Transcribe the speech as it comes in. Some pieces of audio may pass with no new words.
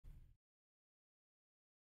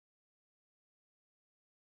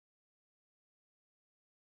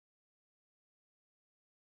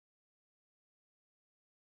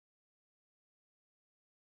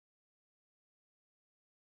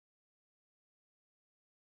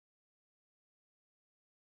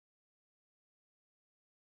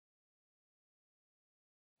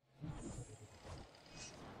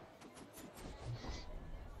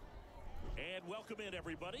And welcome in,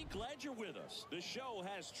 everybody. Glad you're with us. The show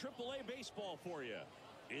has AAA baseball for you.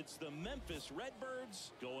 It's the Memphis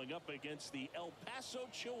Redbirds going up against the El Paso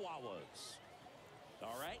Chihuahuas.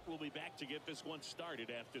 All right, we'll be back to get this one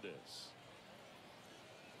started after this.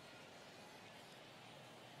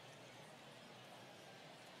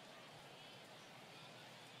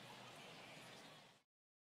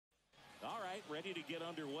 All right, ready to get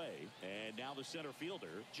underway. And now the center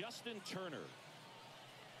fielder, Justin Turner.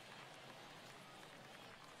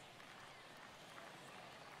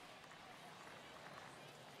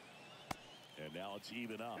 And now it's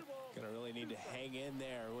even up. Going to really need to hang in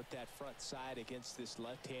there with that front side against this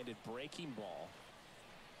left-handed breaking ball.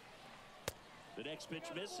 The next pitch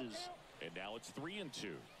misses. And now it's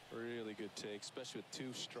 3-2. Really good take, especially with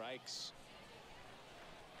 2 strikes.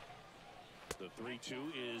 The 3-2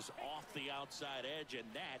 is off the outside edge, and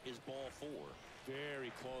that is ball 4.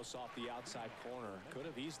 Very close off the outside corner. Could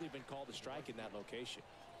have easily been called a strike in that location.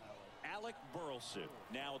 Alec Burleson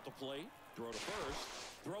now at the plate. Throw to first.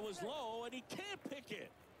 Throw is low, and he can't pick it.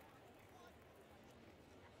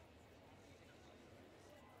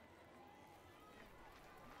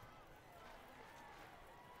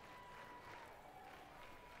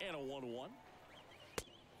 And a 1-1.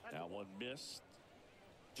 That one missed.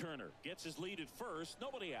 Turner gets his lead at first.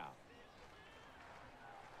 Nobody out.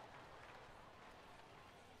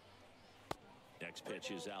 Next pitch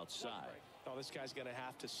is outside. Oh, this guy's going to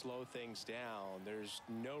have to slow things down. There's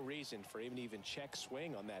no reason for even check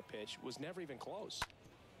swing on that pitch. It was never even close.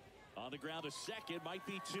 On the ground to second, might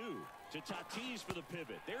be 2. To Tatis for the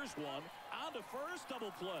pivot. There's one. On to first, double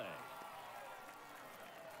play.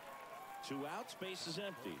 2 outs, base is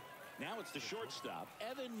empty. Now it's the shortstop,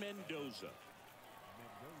 Evan Mendoza.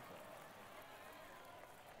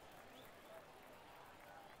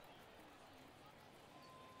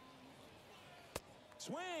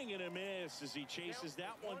 Swing and a miss as he chases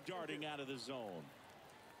that one darting out of the zone.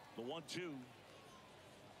 The 1-2.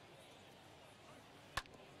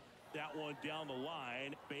 That one down the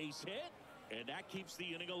line. Base hit. And that keeps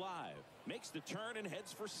the inning alive. Makes the turn and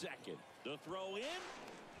heads for second. The throw in.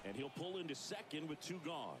 And he'll pull into second with 2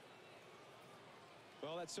 gone.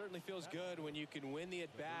 Well, that certainly feels good when you can win the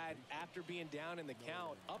at-bat after being down in the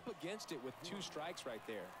count, up against it with 2 strikes right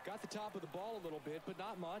there. Got the top of the ball a little bit, but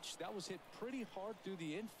not much. That was hit pretty hard through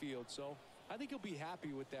the infield, so I think he'll be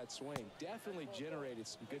happy with that swing. Definitely generated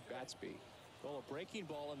some good bat speed. Well, a breaking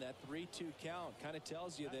ball in that 3-2 count kind of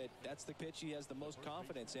tells you that that's the pitch he has the most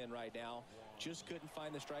confidence in right now. Just couldn't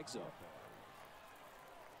find the strike zone.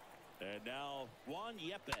 And now Juan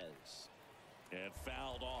Yepes. And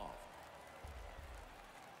fouled off.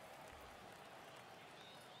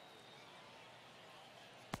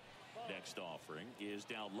 Next offering is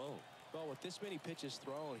down low. Well, with this many pitches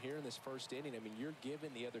thrown here in this first inning, I mean, you're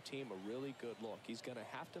giving the other team a really good look. He's going to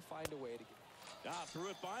have to find a way to get. Threw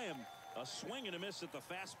it by him. A swing and a miss at the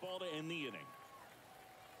fastball to end the inning.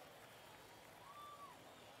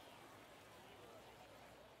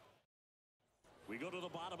 We go to the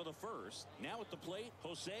bottom of the first. Now at the plate,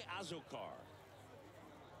 Jose Azocar.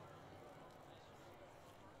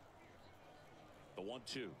 The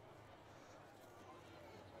 1-2.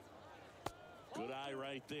 Good eye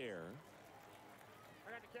right there.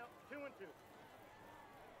 I got to count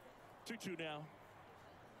 2-2. 2-2 now.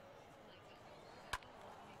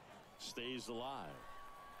 Stays alive.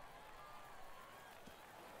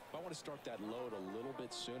 I want to start that load a little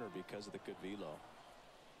bit sooner because of the good velo.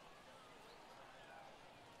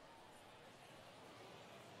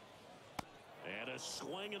 And a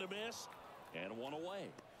swing and a miss. And one away.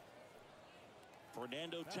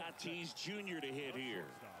 Fernando Tatis Jr. to hit here.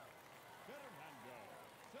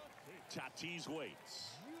 Tatis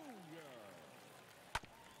waits.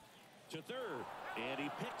 To third. And he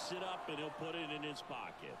picks it up and he'll put it in his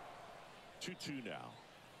pocket. 2-2 now.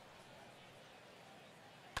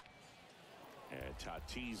 And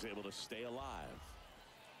Tatis able to stay alive.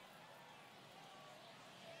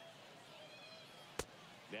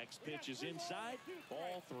 Next pitch is inside.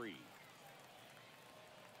 Ball 3.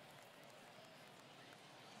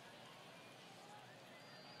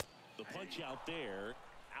 The punch out there.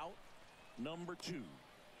 Out number 2.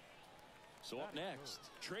 So up next,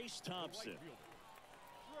 Trace Thompson.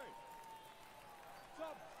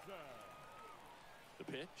 The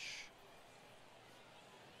pitch.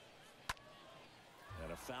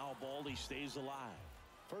 And a foul ball. He stays alive.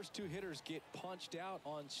 First 2 hitters get punched out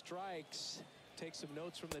on strikes. Take some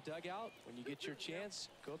notes from the dugout. When you get your chance,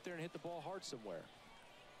 go up there and hit the ball hard somewhere.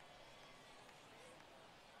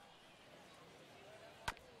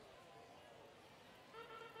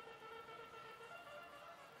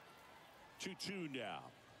 2-2 now.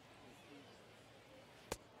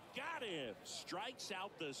 Got him. Strikes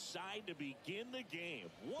out the side to begin the game.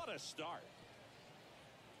 What a start.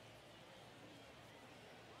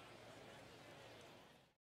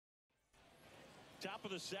 Top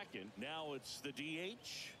of the second. Now it's the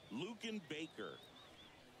DH, Lucan Baker.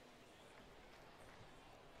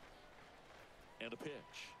 And a pitch.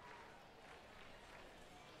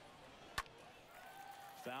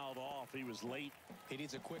 Fouled off. He was late. He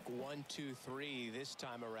needs a quick 1-2-3 this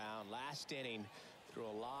time around. Last inning threw a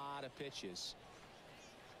lot of pitches.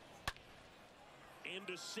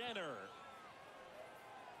 Into center.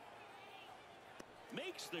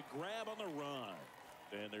 Makes the grab on the run.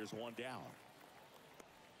 And there's one down.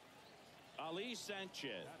 Ali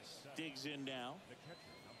Sanchez digs in now. The catcher,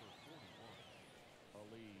 number 41,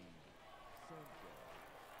 Ali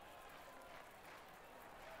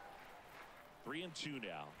Sanchez. 3-2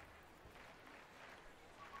 now.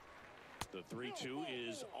 The 3-2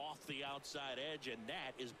 is off the outside edge, and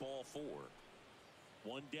that is ball 4.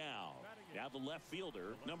 One down. Now the left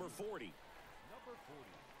fielder, number 40. Number 40.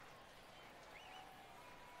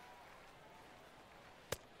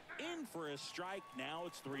 In for a strike. Now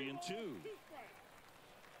it's 3-2.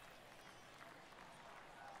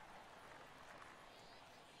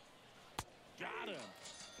 Got him.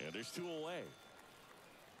 And there's 2 away.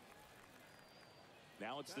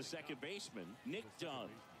 Now it's the second baseman, Nick Dunn.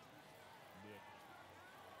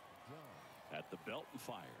 At the belt and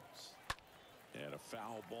fires. And a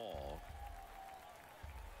foul ball.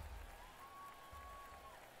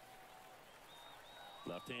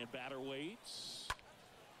 Left-hand batter waits.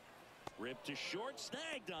 Ripped to short,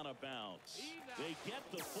 snagged on a bounce. They get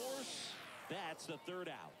the force. That's the third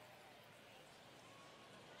out.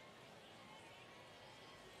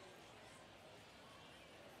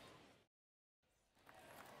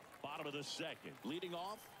 Bottom of the second. Leading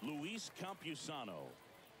off, Luis Campusano.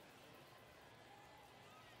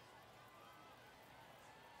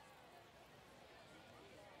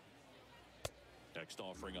 Next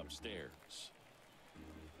offering upstairs.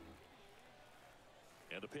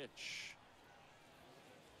 And a pitch.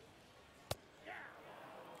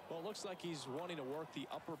 Well, it looks like he's wanting to work the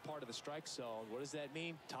upper part of the strike zone. What does that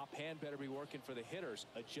mean? Top hand better be working for the hitters.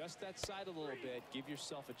 Adjust that side a little bit. Give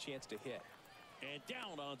yourself a chance to hit. And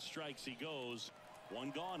down on strikes he goes.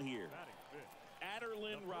 One gone here.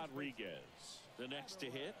 Aderlin Rodriguez, the next to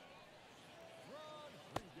hit.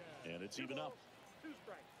 And it's even up. 2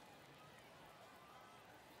 strikes.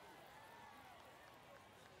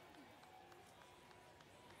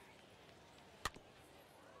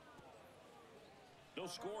 No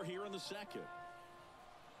score here in the second.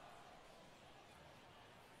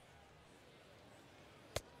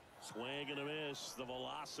 Swing and a miss. The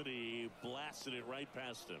velocity blasted it right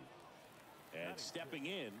past him. And stepping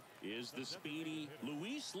in is the speedy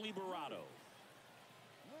Luis Liberato.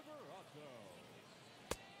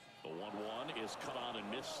 The 1-1 is cut on and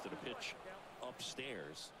missed at a pitch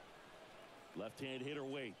upstairs. Left-hand hitter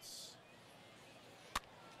waits.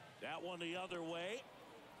 That one the other way.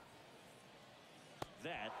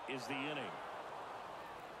 That is the inning.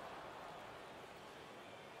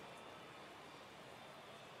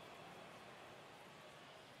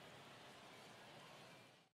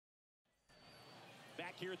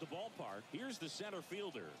 Back here at the ballpark, here's the center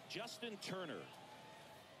fielder, Justin Turner.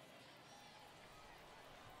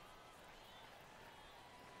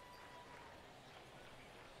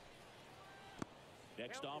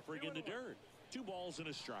 Next offering in the dirt. 2 balls and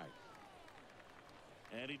a strike.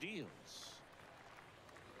 And he deals.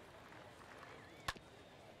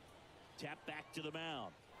 Tap back to the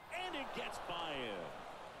mound. And it gets by him.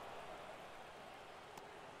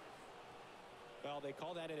 Well, they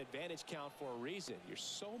call that an advantage count for a reason. You're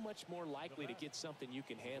so much more likely to get something you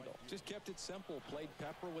can handle. Just kept it simple. Played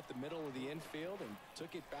pepper with the middle of the infield and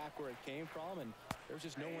took it back where it came from. And there's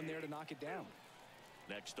just no one there to knock it down.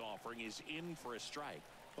 Next offering is in for a strike.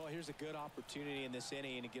 Well, here's a good opportunity in this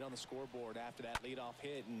inning to get on the scoreboard after that leadoff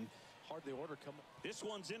hit, and hardly order come. This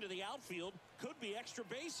one's into the outfield. Could be extra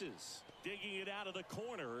bases. Digging it out of the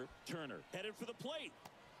corner. Turner headed for the plate.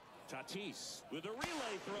 Tatis with a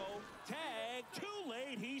relay throw. Tag. Too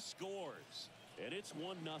late. He scores. And it's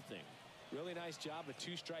 1-0. Really nice job of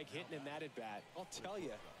 2-strike hitting in that at bat. I'll tell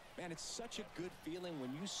you, man, it's such a good feeling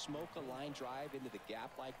when you smoke a line drive into the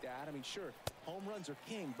gap like that. I mean, sure, home runs are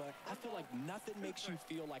king, but I feel like nothing makes you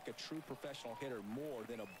feel like a true professional hitter more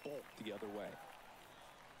than a bolt the other way.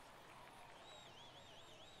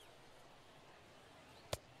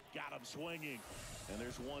 Got him swinging. And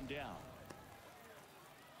there's one down.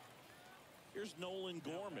 Here's Nolan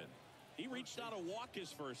Gorman. He reached out a walk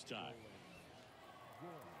his first time.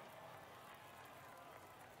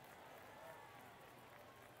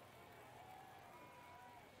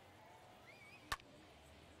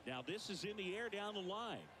 Now this is in the air down the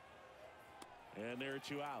line. And there are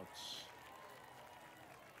 2 outs.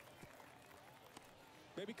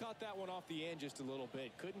 Maybe caught that one off the end just a little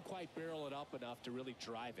bit. Couldn't quite barrel it up enough to really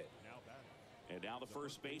drive it. Now batting. And now the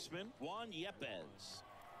first baseman, Juan Yepez.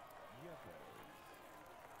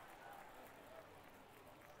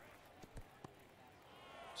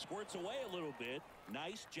 Squirts away a little bit.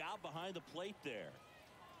 Nice job behind the plate there.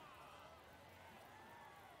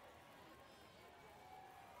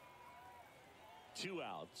 Two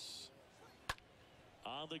outs.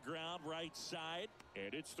 On the ground, right side,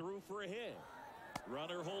 and it's through for a hit.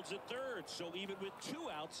 Runner holds it third, so even with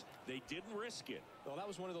 2 outs, they didn't risk it. Well, that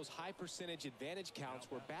was one of those high percentage advantage counts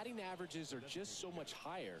where batting averages are just so much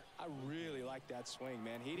higher. I really like that swing,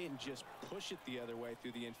 man. He didn't just push it the other way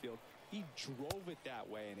through the infield. He drove it that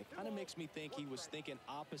way, and it kind of makes me think he was thinking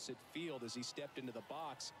opposite field as he stepped into the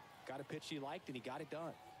box. Got a pitch he liked, and he got it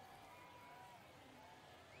done.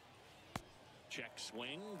 Check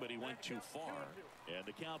swing, but he went too far. And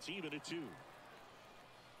the count's even at 2.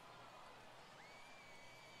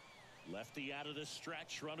 Lefty out of the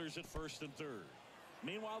stretch, runners at first and third.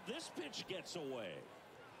 Meanwhile, this pitch gets away.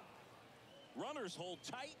 Runners hold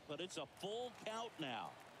tight, but it's a full count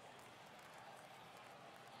now.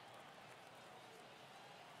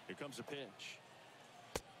 Here comes a pitch.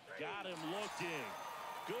 Got him looking.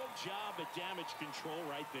 Good job at damage control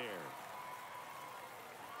right there.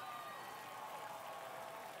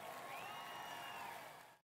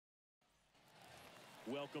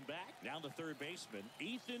 Welcome back. Now the third baseman,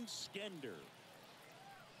 Ethan Skender.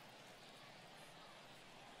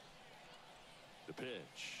 The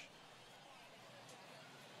pitch.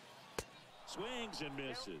 Swings and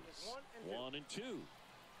misses. 1 and 2.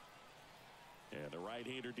 And the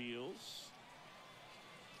right-hander deals.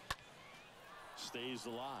 Stays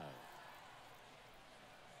alive.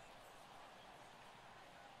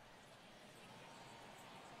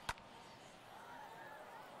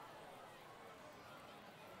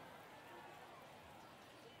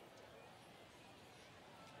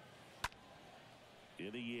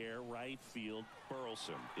 In the air, right field,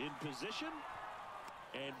 Burleson in position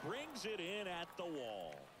and brings it in at the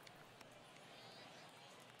wall.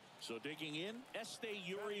 So digging in,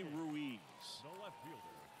 Esteury Ruiz. No left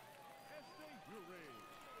fielder. Esteury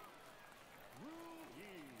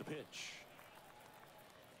Ruiz. The pitch.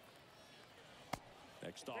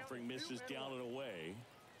 Next offering misses down and away.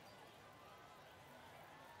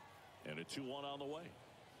 And a 2-1 on the way.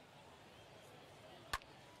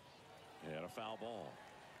 And a foul ball.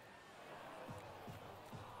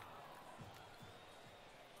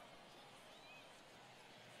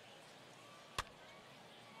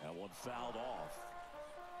 That one fouled off.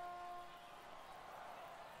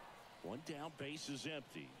 One down, base is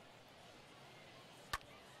empty.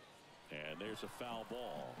 And there's a foul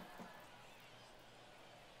ball.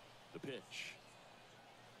 The pitch.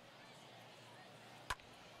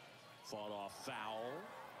 Fought off foul.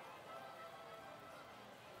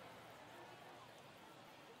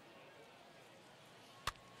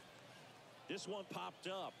 This one popped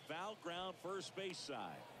up. Foul ground, first base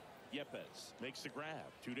side. Yepez makes the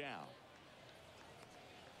grab. 2 down.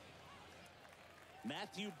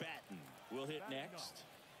 Matthew Batten will hit next.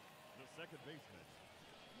 The second baseman,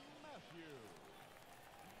 Matthew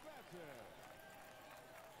Batten.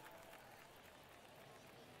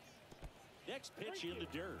 Next pitch in the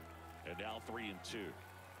dirt. And now 3 and 2.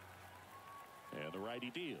 And the righty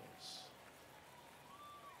deals.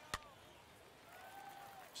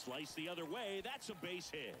 Slice the other way. That's a base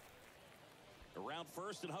hit. Around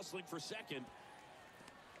first and hustling for second.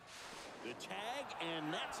 The tag,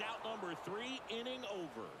 and that's out number 3, inning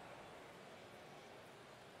over.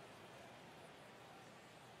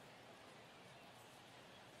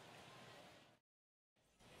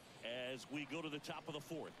 As we go to the top of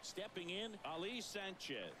the 4th, stepping in, Ali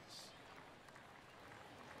Sanchez.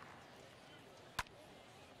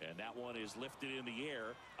 And that one is lifted in the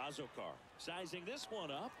air. Azokar sizing this one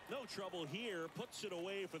up. No trouble here. Puts it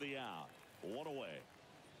away for the out. 1 away.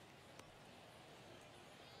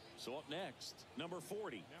 So up next, number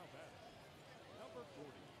 40. Now batting, number 40.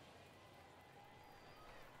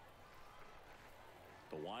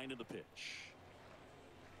 The wind of the pitch.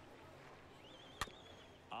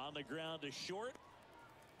 On the ground to short.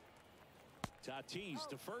 Tatis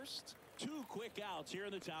to first. 2 quick outs here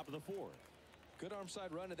in the top of the 4th. Good arm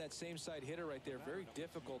side run to that same side hitter right there. Very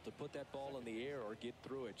difficult to put that ball in the air or get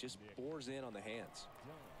through it. Just bores in on the hands.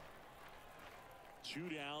 2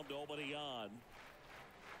 down, nobody on.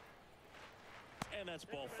 And that's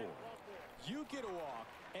ball 4. You get a walk,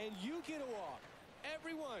 and you get a walk.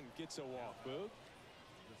 Everyone gets a walk, Boog.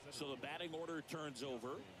 So the batting order turns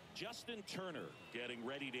over. Justin Turner getting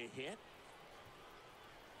ready to hit.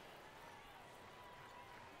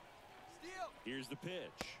 Here's the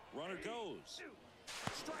pitch. Runner goes.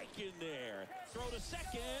 Strike in there. Throw to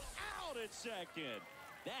second. Out at second.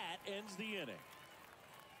 That ends the inning.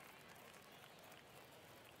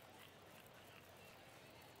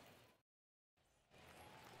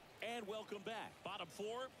 And welcome back. Bottom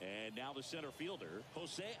four. And now the center fielder,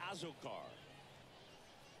 Jose Azocar.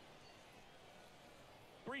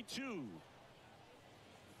 3-2.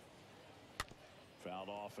 Fouled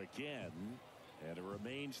off again. And it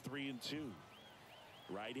remains 3-2.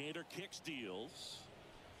 Right-hander kicks, deals.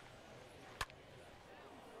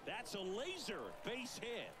 That's a laser base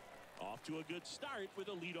hit. Off to a good start with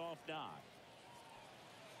a leadoff nod.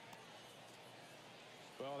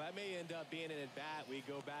 Well, that may end up being an at-bat we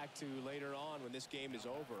go back to later on when this game is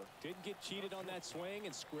over. Didn't get cheated on that swing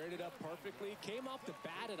and squared it up perfectly. Came off the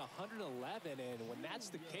bat at 111, and when that's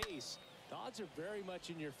the case, the odds are very much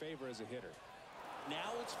in your favor as a hitter.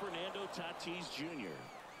 Now it's Fernando Tatis Jr.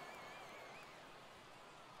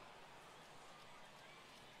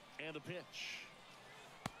 And a pitch.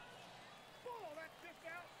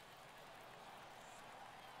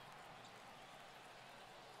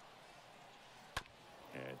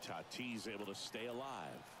 And Tatis able to stay alive.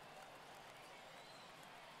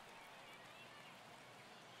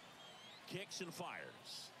 Kicks and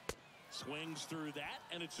fires. Swings through that,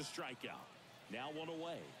 and it's a strikeout. Now one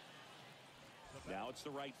away. Now it's the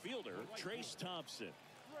right fielder, Trace Thompson.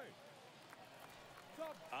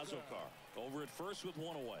 Azocar over at first with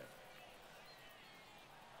one away.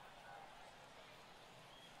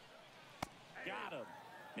 Got him.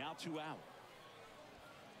 Now 2 out.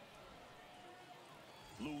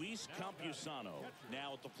 Luis Campusano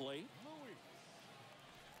now at the plate.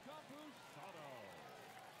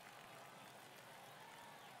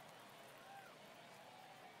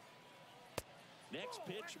 Next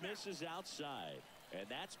pitch misses outside, and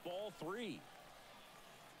that's ball 3.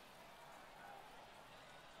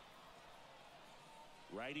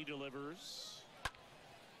 Righty delivers.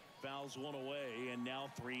 Fouls one away, and now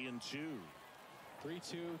 3-2. 3-2,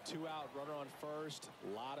 2 out, runner on first.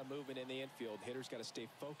 A lot of movement in the infield. Hitter's got to stay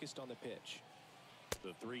focused on the pitch.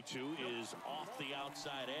 The 3-2 is off the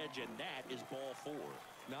outside edge, and that is ball 4.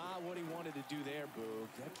 Not what he wanted to do there, Boog.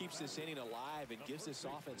 That keeps this inning alive and gives this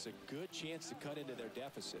offense a good chance to cut into their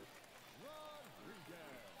deficit.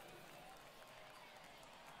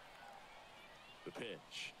 The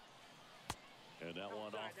pitch. And that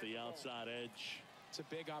one off the outside edge. It's a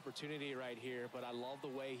big opportunity right here, but I love the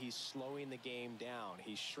way he's slowing the game down.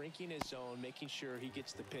 He's shrinking his zone, making sure he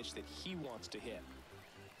gets the pitch that he wants to hit.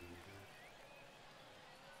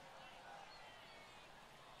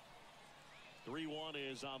 The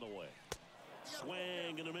 3-1 is on the way.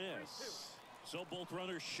 Swing and a miss. So both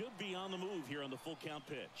runners should be on the move here on the full count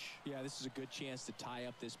pitch. Yeah, this is a good chance to tie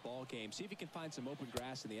up this ball game. See if he can find some open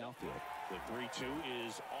grass in the outfield. The 3-2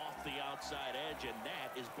 is off the outside edge, and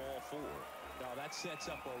that is ball 4. Now that sets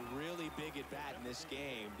up a really big at bat in this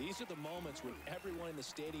game. These are the moments when everyone in the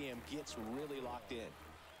stadium gets really locked in.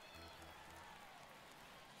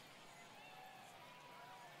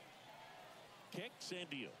 Kicks and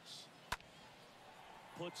deals.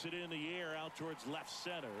 Puts it in the air out towards left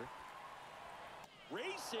center.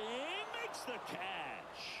 Racing, makes the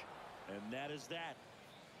catch. And that is that.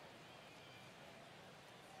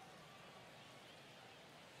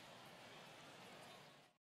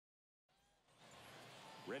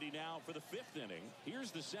 Ready now for the 5th inning.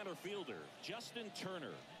 Here's the center fielder, Justin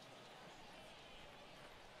Turner.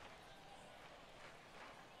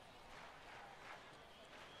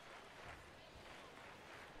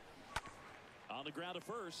 On the ground at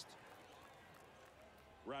first.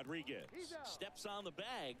 Rodriguez steps on the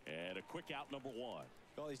bag, and a quick out, number 1.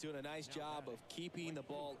 Well, he's doing a nice job of keeping the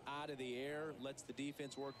ball out of the air, lets the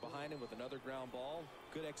defense work behind him with another ground ball.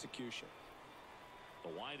 Good execution. The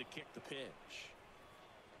wind to kick the pitch.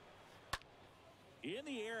 In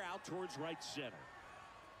the air out towards right center.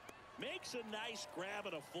 Makes a nice grab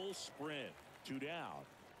at a full sprint. 2 down.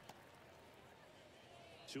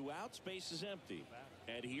 2 out, space is empty.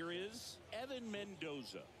 And here is Evan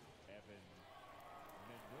Mendoza.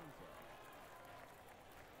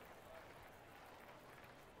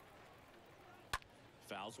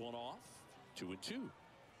 Fouls one off. 2-2.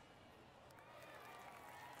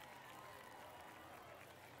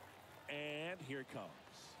 And here it comes.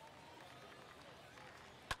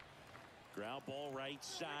 Ground ball right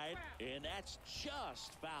side, and that's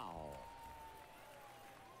just foul.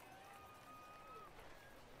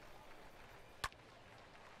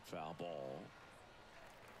 Foul ball.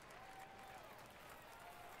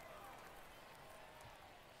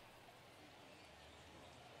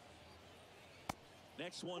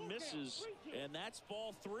 next one misses, and that's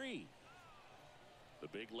ball 3. The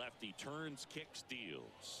big lefty turns, kicks,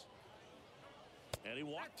 deals. And he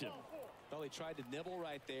walked him. Well, he tried to nibble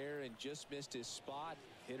right there and just missed his spot.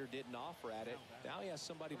 Hitter didn't offer at it. Now he has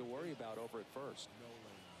somebody to worry about over at first.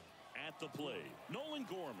 At the plate, Nolan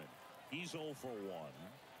Gorman. He's 0 for 1.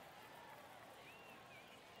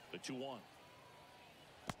 The 2-1.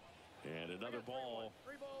 And another ball.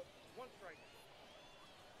 3 balls, 1 strike.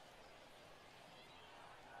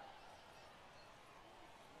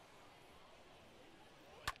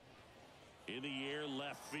 In the air,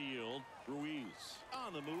 left field. Ruiz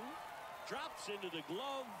on the move. Drops into the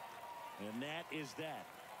glove. And that is that.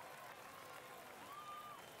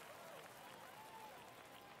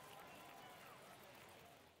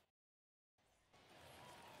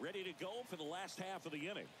 Ready to go for the last half of the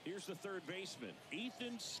inning. Here's the third baseman,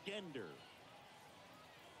 Ethan Skender.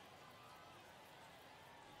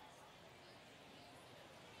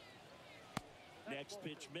 Next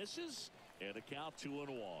pitch misses, and a count 2-1.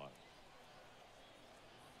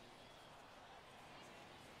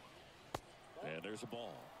 And there's a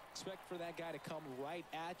ball. Expect for that guy to come right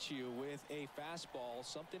at you with a fastball,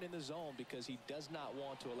 something in the zone, because he does not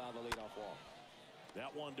want to allow the leadoff walk.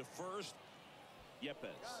 That one to first.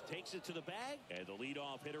 Yepes takes it to the bag, and the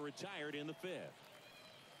leadoff hitter retired in the 5th.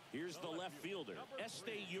 Here's the left fielder,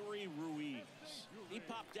 Esteury Ruiz. He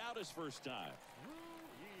popped out his first time.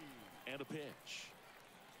 And a pitch.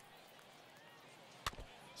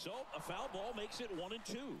 So a foul ball makes it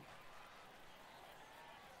 1-2.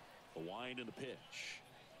 A wind and a pitch.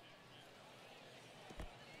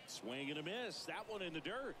 Swing and a miss. That one in the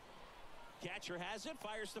dirt. Catcher has it,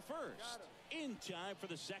 fires to first. In time for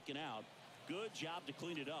the second out. Good job to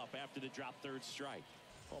clean it up after the drop third strike.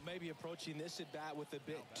 Well, maybe approaching this at bat with a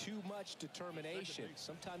bit too much determination.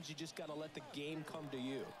 Sometimes you just got to let the game come to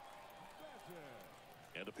you.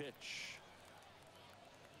 And a pitch.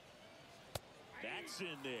 That's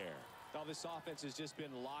in there. Well, this offense has just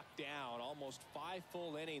been locked down. Almost 5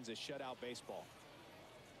 full innings of shutout baseball.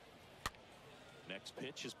 Next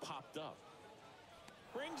pitch is popped up.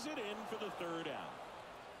 Brings it in for the third out.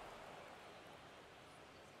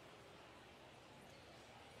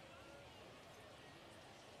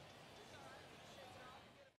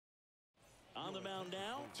 On the mound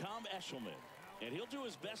now, Tom Eshelman. And he'll do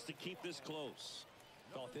his best to keep this close.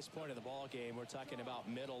 Well, at this point of the ball game, we're talking about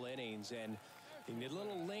middle innings, and you need a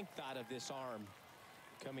little length out of this arm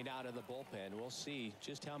coming out of the bullpen. We'll see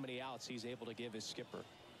just how many outs he's able to give his skipper.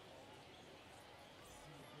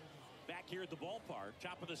 Back here at the ballpark,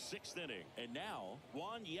 top of the 6th inning. And now,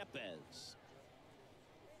 Juan Yepes.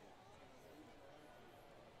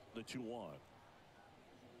 The 2-1.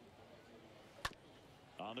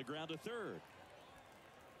 On the ground to third.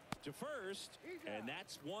 To first. And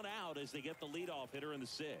that's 1 out as they get the leadoff hitter in the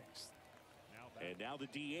 6th. And now the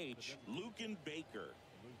DH, Luken Baker.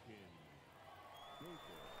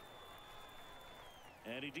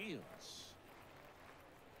 And he deals.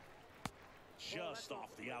 Just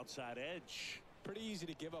off the outside edge. Pretty easy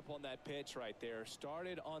to give up on that pitch right there.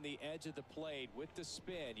 Started on the edge of the plate with the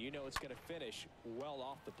spin. You know it's going to finish well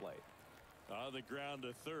off the plate. On the ground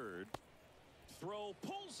to third. Throw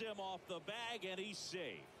pulls him off the bag, and he's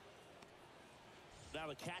safe. Now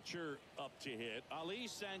the catcher up to hit, Ali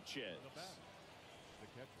Sanchez. The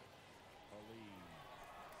catcher, Ali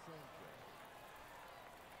Sanchez.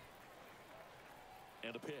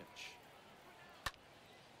 And a pitch.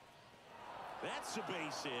 That's a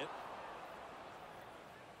base hit.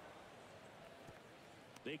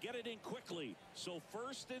 They get it in quickly. So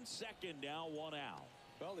first and second now, 1 out.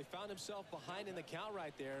 Well, he found himself behind in the count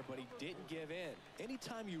right there, but he didn't give in.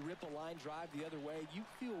 Anytime you rip a line drive the other way, you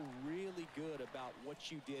feel really good about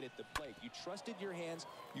what you did at the plate. You trusted your hands.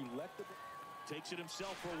 You let the... Takes it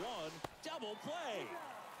himself for 1. Double play.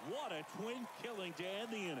 What a twin killing to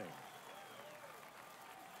end the inning.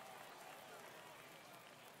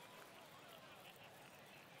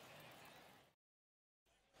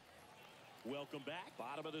 Welcome back.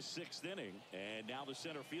 Bottom of the 6th inning. And now the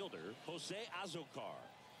center fielder, Jose Azocar.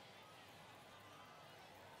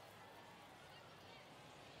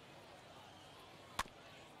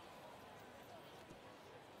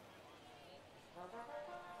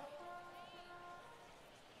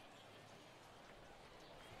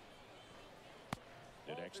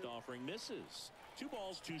 The next offering misses. 2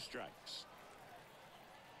 balls, 2 strikes.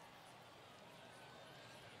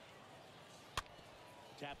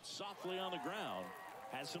 Tapped softly on the ground.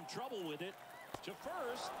 Has some trouble with it. To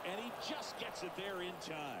first, and he just gets it there in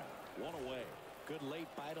time. 1 away. Good late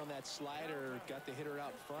bite on that slider. Got the hitter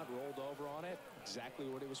out front, rolled over on it. Exactly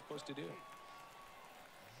what he was supposed to do.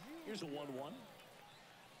 Here's a 1-1.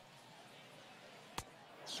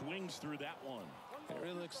 Swings through that one. It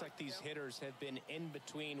really looks like these hitters have been in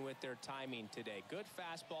between with their timing today. Good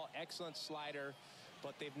fastball, excellent slider,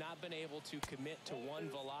 but they've not been able to commit to one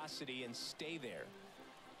velocity and stay there.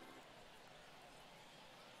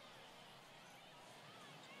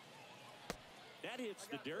 That hits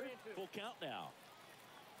the dirt. Full count now.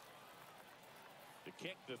 The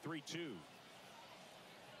kick, the 3-2.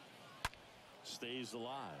 Stays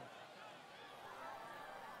alive.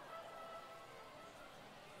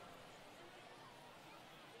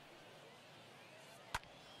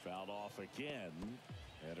 Fouled off again,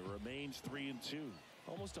 and it remains 3-2.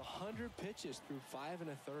 Almost 100 pitches through 5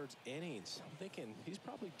 1/3 innings. I'm thinking he's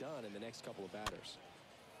probably done in the next couple of batters.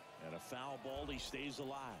 And a foul ball, he stays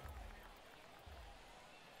alive.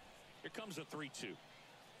 Here comes a 3-2.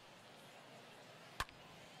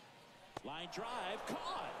 Line drive,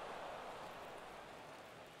 caught.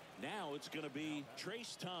 Now it's going to be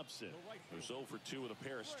Trace Thompson, who's 0 for 2 with a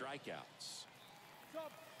pair of strikeouts.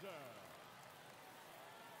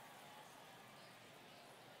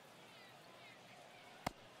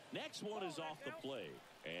 Next one is off the plate,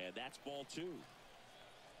 and that's ball 2.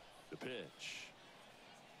 The pitch.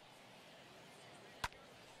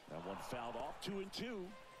 That one fouled off, 2-2.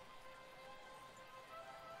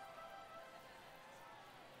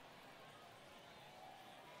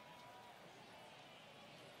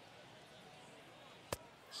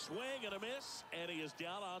 Swing and a miss, and he is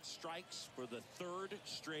down on strikes for the 3rd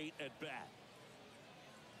straight at bat.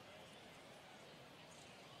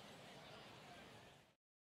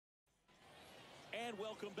 And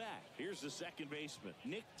welcome back. Here's the second baseman,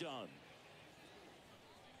 Nick Dunn.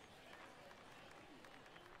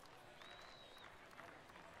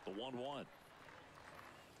 The 1-1.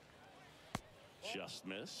 Just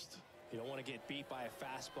missed. You don't want to get beat by a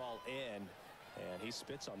fastball in, and he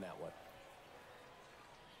spits on that one.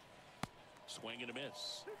 Swing and a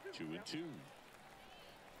miss. 2-2.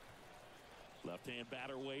 Left-hand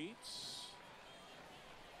batter waits.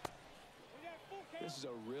 This is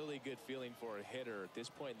a really good feeling for a hitter at this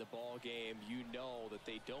point in the ball game. You know that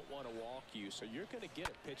they don't want to walk you, so you're going to get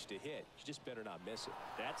a pitch to hit. You just better not miss it.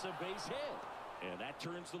 That's a base hit, and that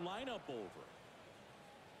turns the lineup over.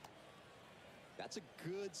 That's a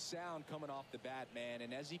good sound coming off the bat, man.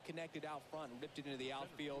 And as he connected out front and ripped it into the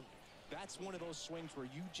outfield, that's one of those swings where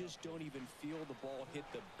you just don't even feel the ball hit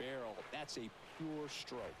the barrel. That's a pure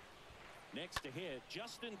stroke. Next to hit,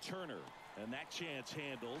 Justin Turner. And that chance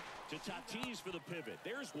handled to Tatis for the pivot.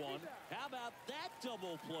 There's one. How about that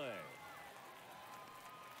double play?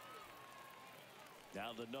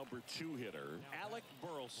 Now the number 2 hitter, Alec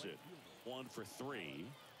Burleson. 1 for 3.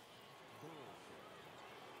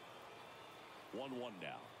 1-1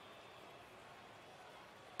 now.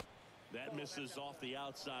 That misses off the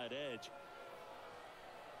outside edge.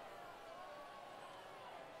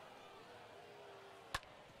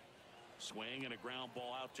 Swing and a ground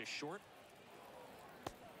ball out to short.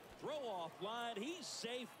 Throw off line. He's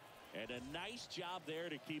safe. And a nice job there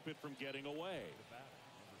to keep it from getting away.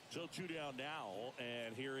 So 2 down now.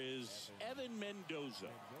 And here is Evan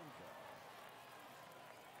Mendoza.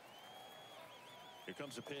 Here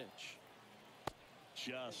comes a pitch.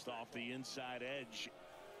 Just off the inside edge.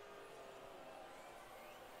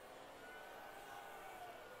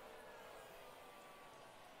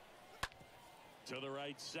 To the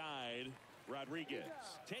right side, Rodriguez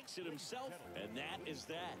takes it himself, and that is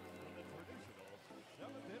that.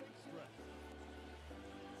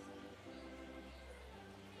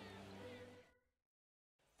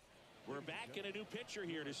 We're back in a new pitcher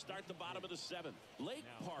here to start the bottom of the 7th. Blake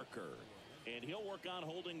Parker, and he'll work on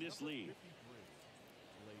holding this lead.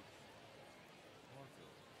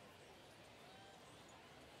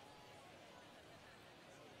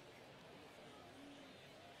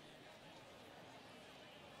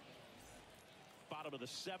 Bottom of the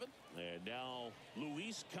 7th, and now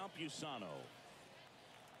Luis Campusano.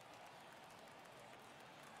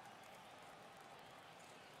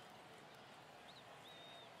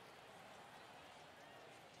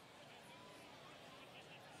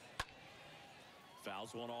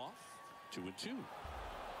 Fouls one off. 2-2.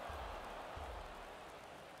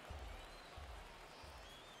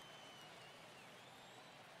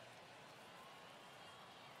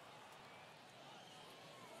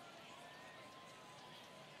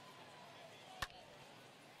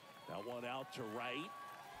 That one out to right.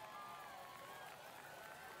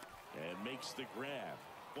 And makes the grab.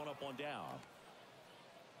 One up, one down.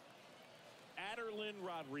 Aderlin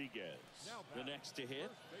Rodriguez, the next to hit.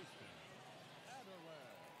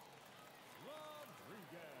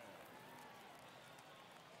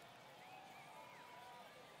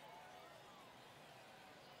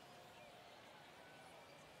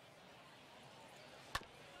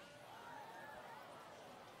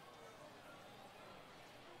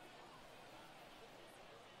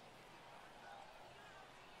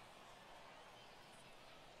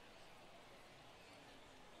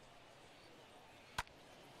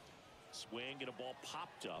 swing and a ball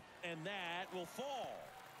popped up, and that will fall.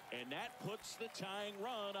 And that puts the tying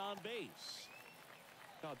run on base.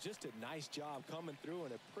 Now, just a nice job coming through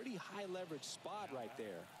in a pretty high leverage spot right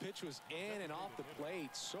there. Pitch was in and off the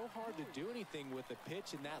plate. So hard to do anything with the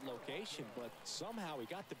pitch in that location, but somehow he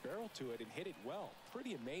got the barrel to it and hit it well.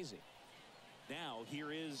 Pretty amazing. Now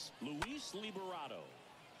here is Luis Liberato.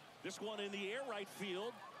 This one in the air, right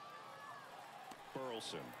field.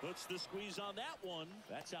 Burleson puts the squeeze on that one.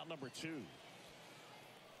 That's out number 2.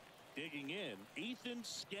 Digging in, Ethan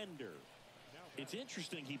Skender. It's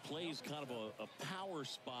interesting, he plays kind of a power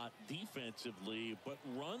spot defensively, but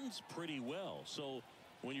runs pretty well. So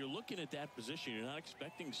when you're looking at that position, you're not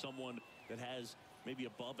expecting someone that has maybe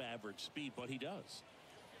above average speed, but he does.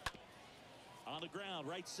 On the ground,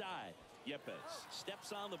 right side, Yepes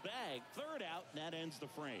steps on the bag, third out, and that ends the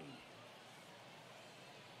frame.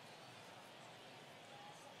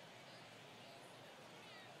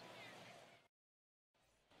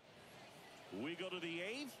 We go to the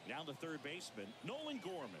 8th. Now the third baseman, Nolan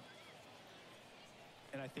Gorman.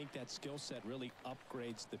 And I think that skill set really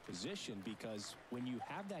upgrades the position, because when you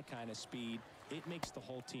have that kind of speed, it makes the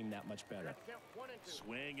whole team that much better.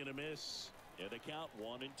 Swing and a miss. And the count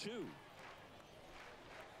 1-2.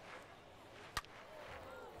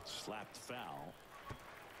 Slapped foul.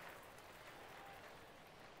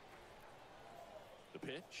 The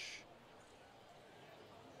pitch.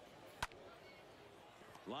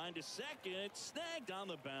 Line to second, snagged on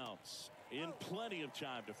the bounce. In plenty of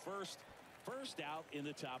time to first. First out in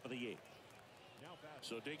the top of the 8th.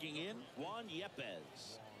 So digging in, Juan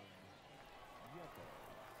Yepes.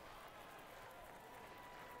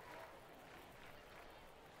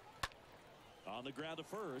 On the ground to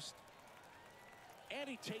first. And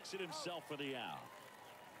he takes it himself for the out.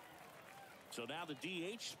 So now the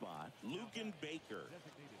DH spot, Lucan Baker.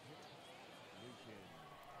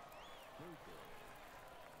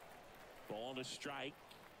 Ball to strike.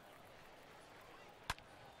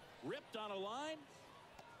 Ripped on a line.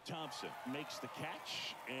 Thompson makes the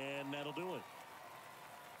catch, and that'll do it.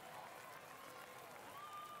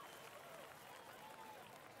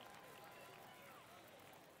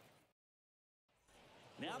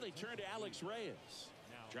 Now they turn to Alex Reyes,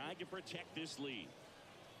 trying to protect this lead.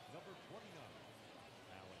 Number 29,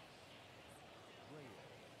 Alex Reyes.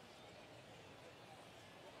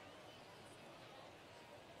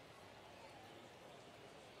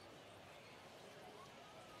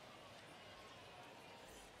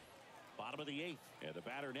 Bottom of the 8th, and the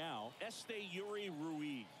batter now, Yuri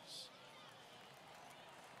Ruiz.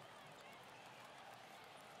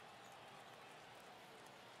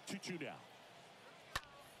 Two down.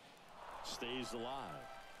 Stays alive.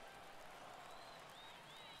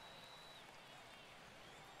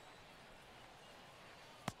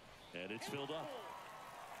 And it's filled up.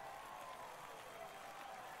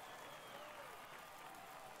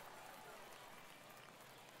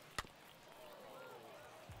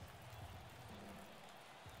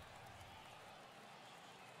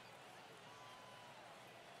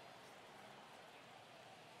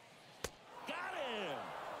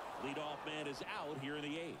 Leadoff man is out here in the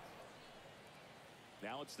 8th.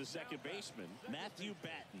 Now it's the second baseman, Matthew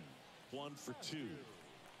Batten. 1 for 2.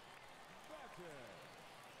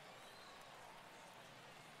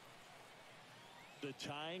 The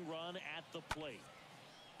tying run at the plate.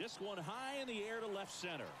 This one high in the air to left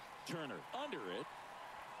center. Turner under it.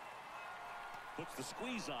 Puts the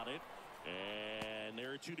squeeze on it. And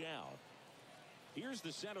there are 2 down. Here's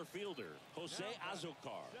the center fielder, Jose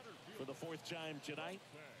Azocar, for the 4th time tonight.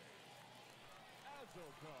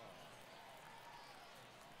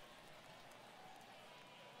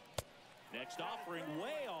 Next offering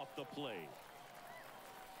way off the plate.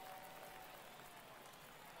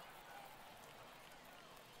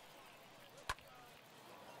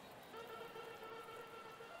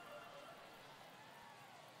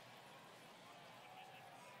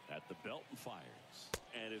 At the belt and fires.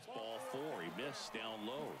 And it's ball 4. He missed down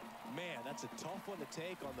low. Man, that's a tough one to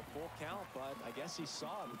take on the full count, but I guess he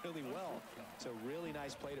saw it really well. It's a really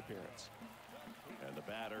nice plate appearance. And the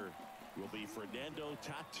batter will be Fernando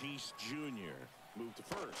Tatis Jr. Move to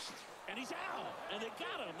first. And he's out. And they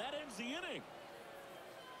got him. That ends the inning.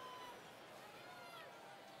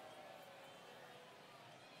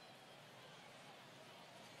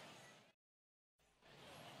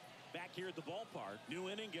 Back here at the ballpark, new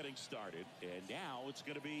inning getting started, and now it's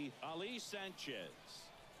going to be Ali Sanchez.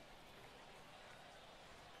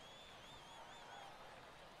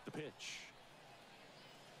 The pitch.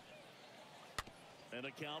 And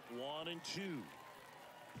a count 1-2.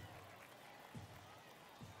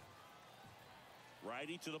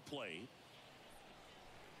 Righty to the plate.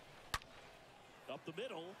 Up the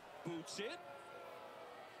middle, boots it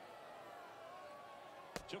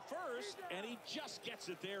to first, and he just gets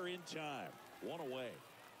it there in time. One away.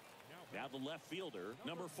 Now the left fielder,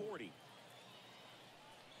 number 40.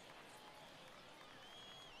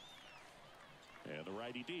 And the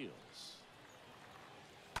righty deals.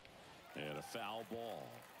 And a foul ball.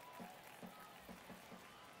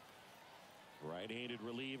 Right-handed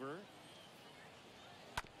reliever.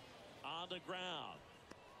 On the ground.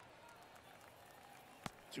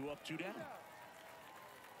 2 up, 2 down.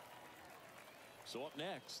 So up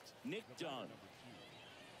next, Nick Dunn.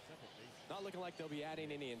 Not looking like they'll be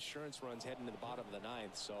adding any insurance runs heading to the bottom of the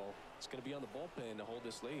 9th, so it's going to be on the bullpen to hold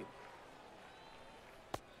this lead.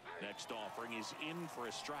 Next offering is in for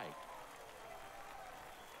a strike.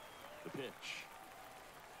 The pitch.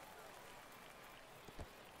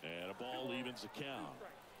 And a ball evens the count.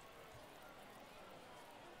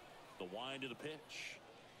 The wind of the pitch.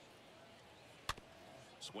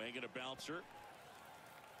 Swing and a bouncer.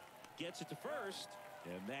 Gets it to first.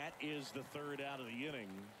 And that is the 3rd out of the inning.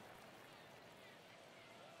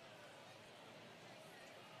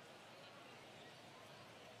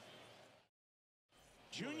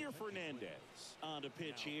 Junior Fernandez on the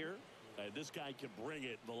pitch here. This guy can bring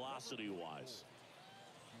it velocity-wise.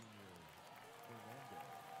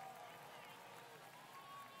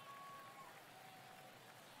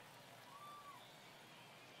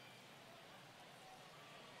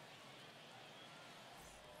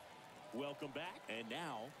 Welcome back. And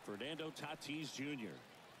now, Fernando Tatis Jr.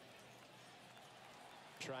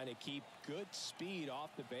 Trying to keep good speed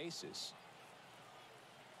off the bases.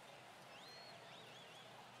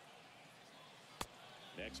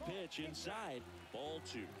 Next pitch inside. Ball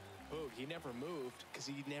 2. Boog, he never moved because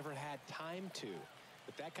he never had time to.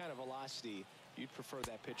 With that kind of velocity, you'd prefer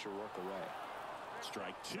that pitcher work away.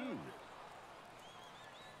 Strike 2.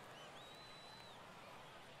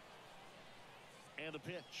 And the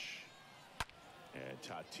pitch. And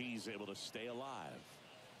Tatis able to stay alive.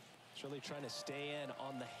 He's really trying to stay in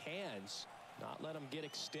on the hands, not let them get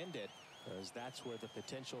extended, because that's where the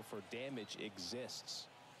potential for damage exists.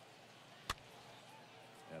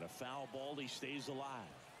 And a foul ball, he stays alive.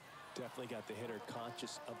 Definitely got the hitter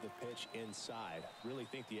conscious of the pitch inside. Really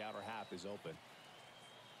think the outer half is open.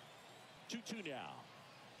 2-2 now.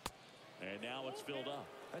 And now it's filled up.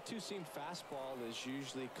 That two-seam fastball is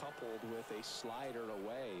usually coupled with a slider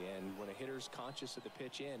away, and when a hitter's conscious of the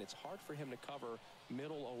pitch in, it's hard for him to cover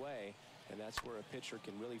middle away, and that's where a pitcher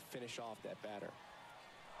can really finish off that batter.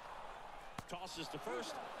 Tosses to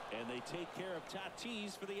first, and they take care of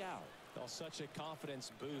Tatis for the out. Well, such a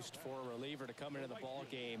confidence boost for a reliever to come into the ball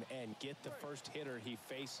game and get the first hitter he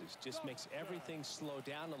faces. Just makes everything slow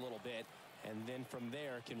down a little bit, and then from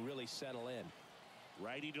there can really settle in.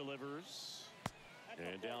 Righty delivers.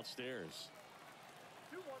 And downstairs.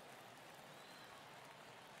 2-1.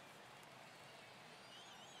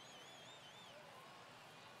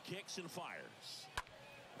 Kicks and fires.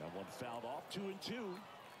 That one fouled off. 2-2.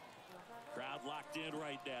 Crowd locked in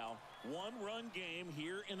right now. 1-run game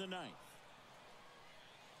here in the 9th.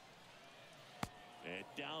 And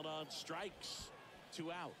down on strikes.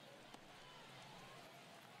 2 out.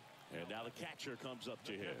 And now the catcher comes up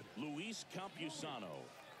to hit. Luis Campusano.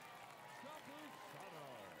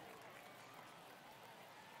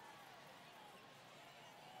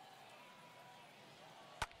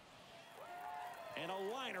 And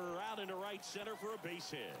a liner out into right center for a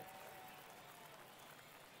base hit.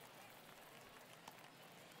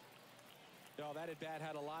 No, that at-bat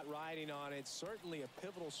had a lot riding on it. Certainly a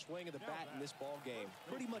pivotal swing of the bat in this ball game.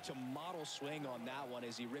 Pretty much a model swing on that one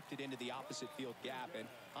as he ripped it into the opposite field gap. And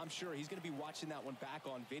I'm sure he's going to be watching that one back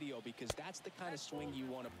on video because that's the kind of swing you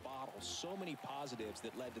want to bottle. So many positives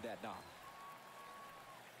that led to that knock.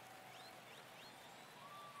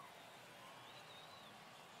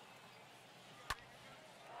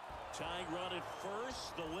 Tying run at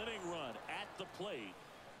first, the winning run at the plate.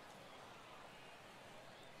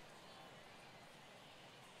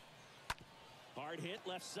 Hard hit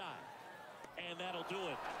left side. And that'll do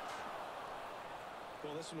it.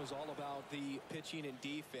 Well, this one was all about the pitching and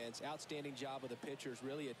defense. Outstanding job of the pitchers,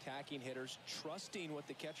 really attacking hitters, trusting what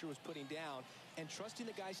the catcher was putting down, and trusting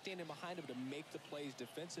the guy standing behind him to make the plays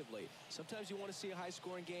defensively. Sometimes you want to see a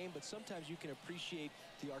high-scoring game, but sometimes you can appreciate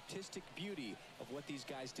the artistic beauty of what these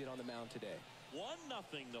guys did on the mound today. 1-0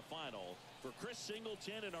 the final for Chris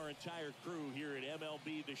Singleton and our entire crew here at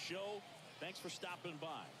MLB The Show. Thanks for stopping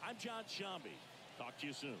by. I'm John Shambi. Talk to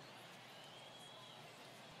you soon.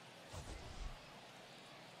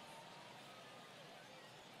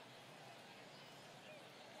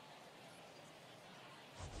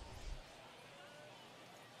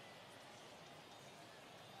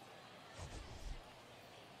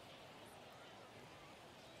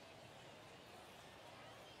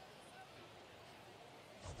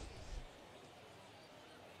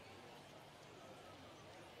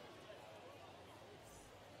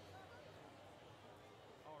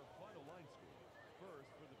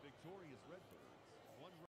 victorious Redbirds.